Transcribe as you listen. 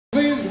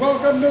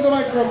welcome to the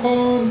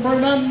microphone,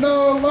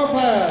 Fernando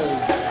Lopez.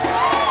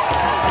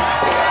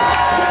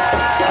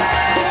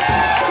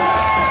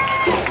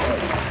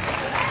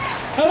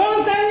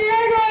 Hello, San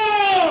Diego!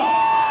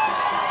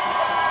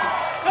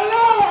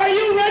 Hello, are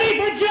you ready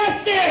for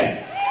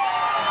justice?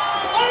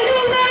 Are you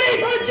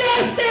ready for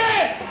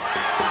justice?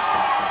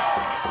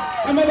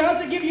 I'm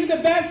about to give you the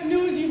best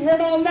news you've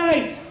heard all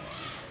night.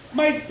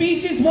 My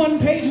speech is 1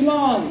 page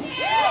long.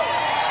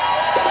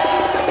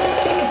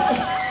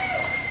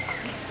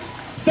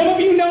 Some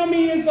of you know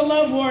me as the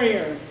Love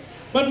Warrior,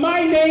 but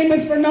my name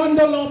is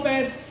Fernando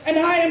Lopez, and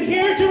I am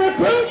here to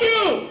recruit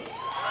you!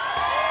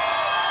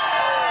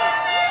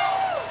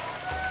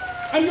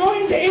 I'm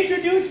going to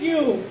introduce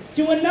you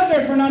to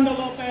another Fernando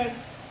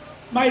Lopez,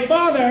 my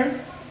father.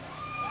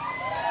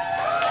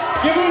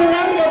 Give him a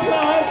round of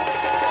applause.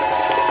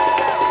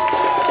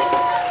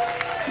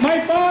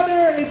 My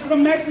father is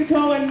from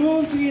Mexico and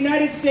moved to the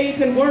United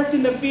States and worked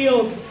in the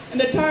fields in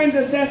the times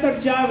of Cesar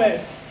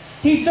Chavez.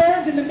 He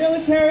served in the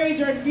military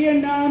during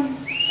Vietnam,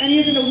 and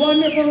he is a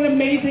wonderful and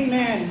amazing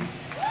man.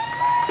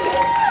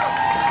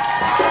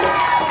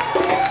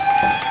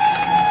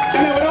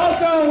 And I would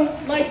also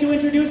like to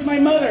introduce my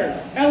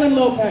mother, Ellen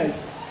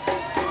Lopez.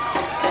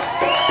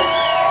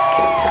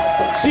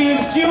 She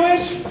is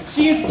Jewish,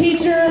 she is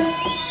teacher,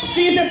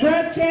 she is a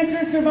breast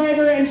cancer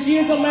survivor, and she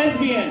is a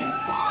lesbian.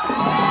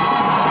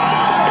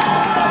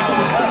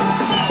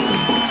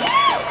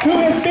 Who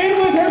has been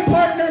with her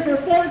partner for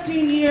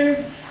 14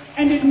 years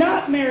and did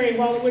not marry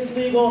while it was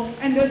legal,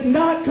 and does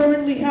not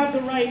currently have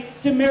the right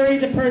to marry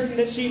the person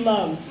that she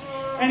loves.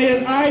 And it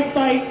is I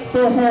fight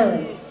for her.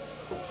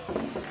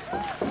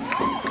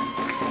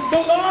 The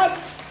loss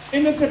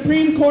in the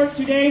Supreme Court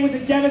today was a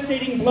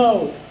devastating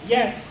blow,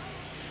 yes,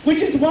 which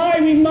is why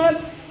we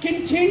must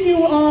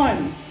continue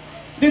on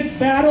this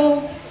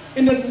battle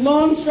in this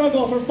long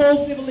struggle for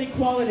full civil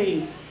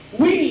equality.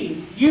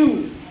 We,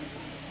 you,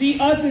 the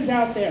us's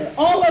out there,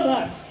 all of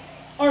us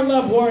are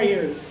love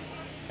warriors.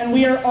 And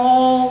we are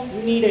all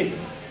needed.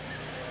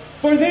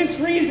 For this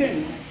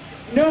reason,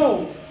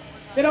 know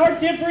that our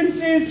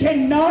differences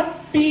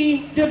cannot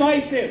be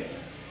divisive,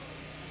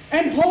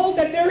 and hold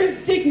that there is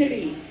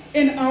dignity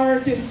in our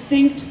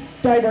distinct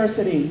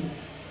diversity.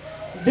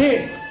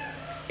 This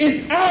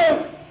is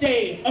our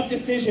day of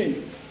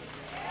decision.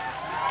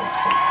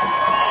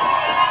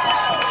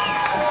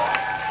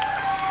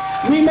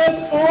 We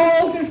must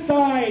all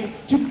decide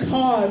to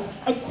cause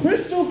a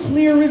crystal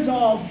clear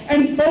resolve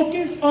and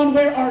focus on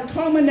where our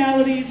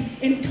commonalities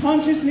in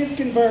consciousness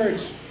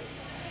converge.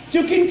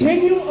 To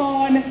continue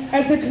on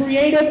as the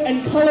creative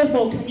and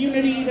colorful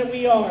community that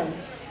we are.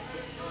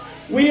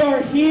 We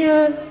are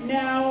here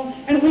now,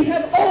 and we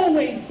have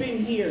always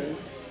been here.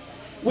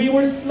 We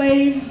were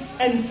slaves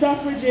and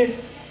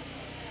suffragists.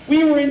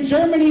 We were in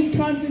Germany's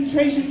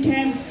concentration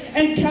camps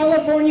and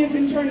California's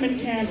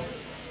internment camps.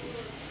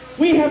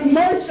 We have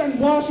marched on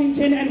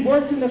Washington and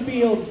worked in the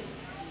fields.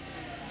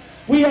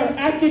 We are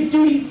active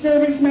duty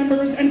service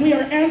members, and we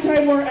are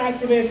anti-war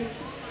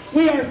activists.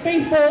 We are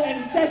faithful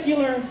and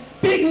secular,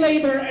 big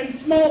labor and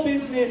small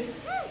business.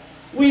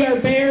 We are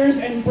bears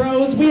and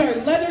bros. We are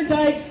leather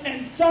dykes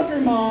and soccer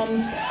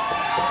moms.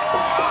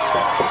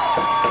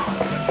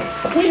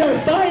 We are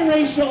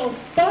biracial,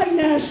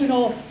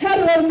 binational,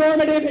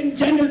 heteronormative, and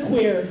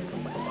genderqueer.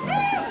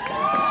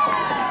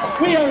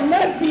 We are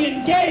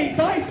lesbian, gay,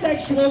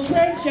 bisexual,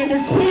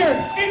 transgender, queer,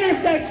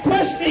 intersex,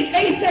 questioning,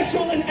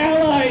 asexual, and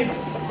allies.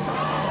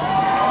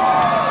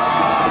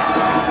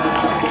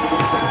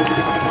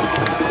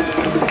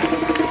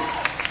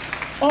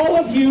 All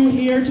of you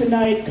here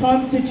tonight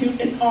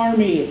constitute an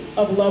army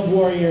of love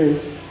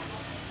warriors,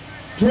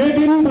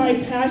 driven by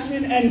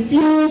passion and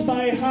fueled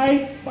by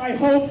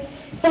hope,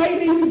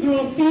 fighting through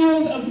a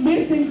field of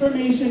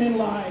misinformation and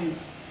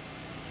lies.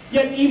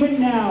 Yet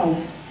even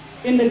now,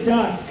 in the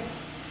dusk,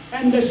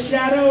 and the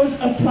shadows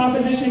of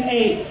Proposition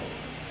 8,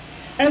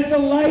 as the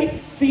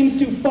light seems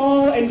to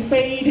fall and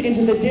fade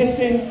into the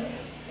distance,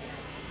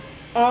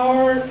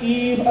 our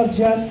eve of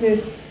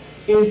justice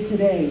is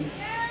today.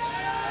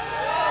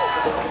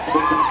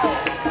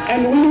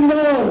 And we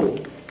know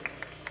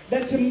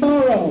that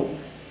tomorrow,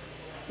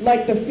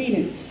 like the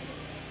phoenix,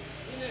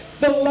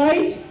 the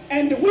light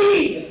and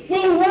we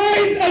will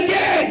rise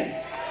again!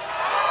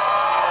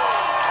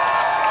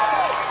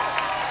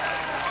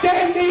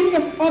 Standing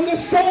on the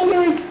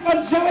shoulders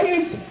of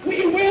giants,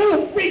 we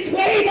will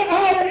reclaim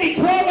our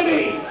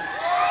equality.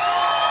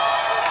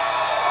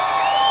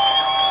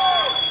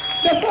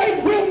 The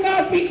fight will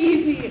not be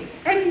easy,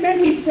 and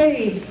many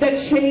say that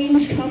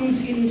change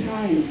comes in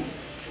time.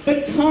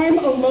 But time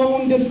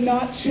alone does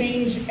not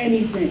change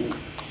anything.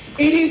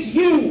 It is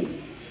you,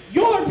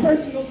 your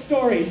personal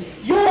stories,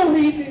 your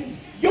reasons,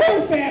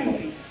 your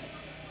families,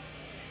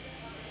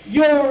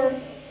 your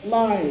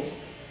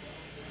lives.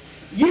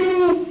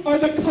 You are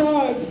the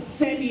cause,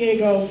 San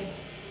Diego.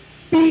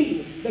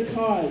 Be the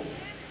cause.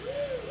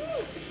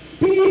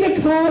 Be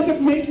the cause of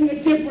making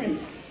a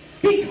difference.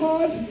 Be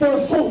cause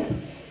for hope.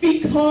 Be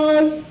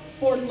cause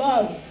for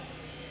love.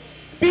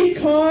 Be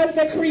cause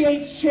that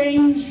creates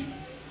change.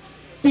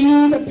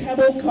 Be the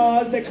pebble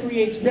cause that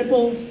creates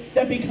ripples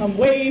that become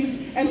waves,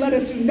 and let a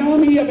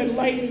tsunami of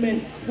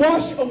enlightenment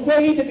wash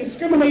away the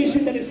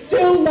discrimination that is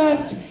still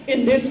left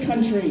in this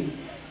country.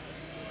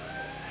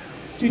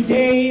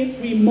 Today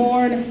we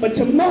mourn, but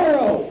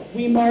tomorrow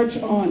we march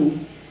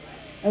on.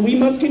 And we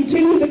must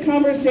continue the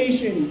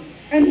conversation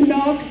and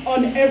knock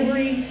on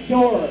every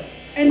door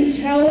and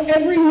tell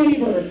every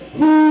neighbor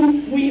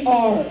who we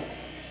are.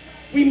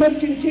 We must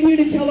continue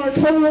to tell our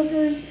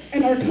coworkers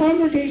and our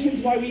congregations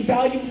why we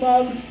value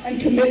love and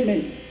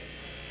commitment.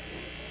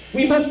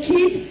 We must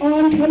keep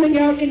on coming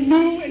out in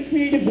new and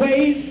creative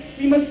ways.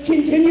 We must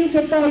continue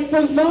to fight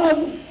for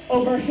love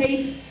over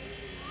hate,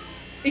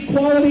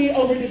 equality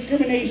over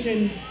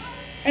discrimination,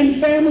 and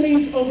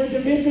families over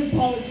divisive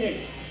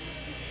politics.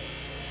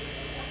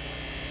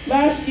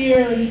 Last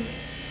year,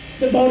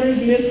 the voters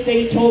in this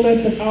state told us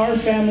that our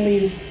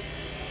families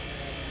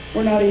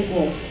were not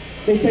equal.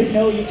 They said,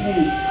 no, you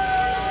can't.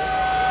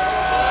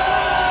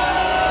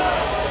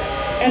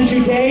 And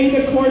today,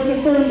 the courts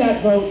affirmed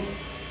that vote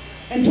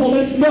and told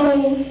us,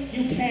 no,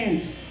 you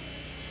can't.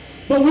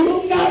 But we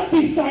will not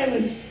be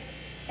silent,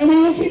 and we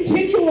will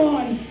continue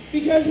on,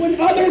 because when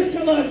others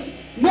tell us,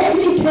 no,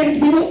 you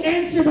can't, we will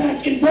answer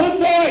back in one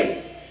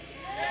voice.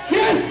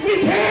 Yes,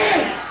 we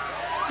can!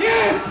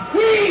 Yes,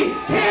 we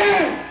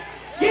can!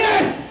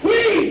 Yes,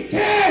 we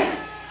can!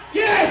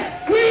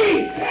 Yes,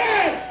 we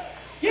can!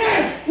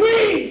 Yes,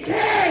 we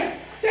can!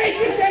 Thank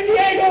you, San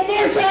Diego!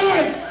 March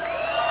on!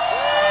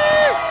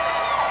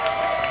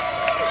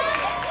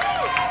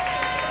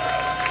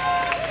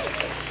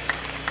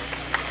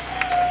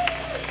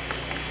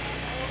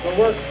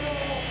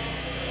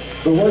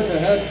 The work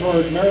ahead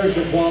toward marriage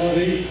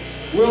equality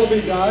will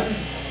be done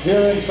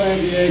here in San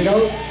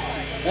Diego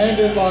and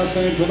in Los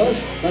Angeles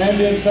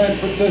and in San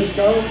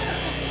Francisco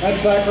and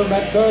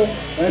Sacramento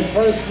and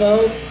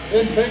Fresno,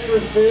 in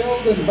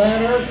Bakersfield and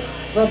Banner,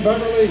 from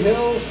Beverly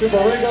Hills to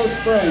Borrego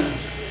Springs.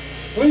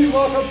 Please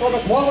welcome from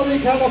Equality,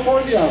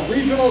 California,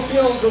 Regional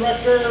Field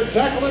Director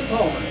Jacqueline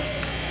Coleman.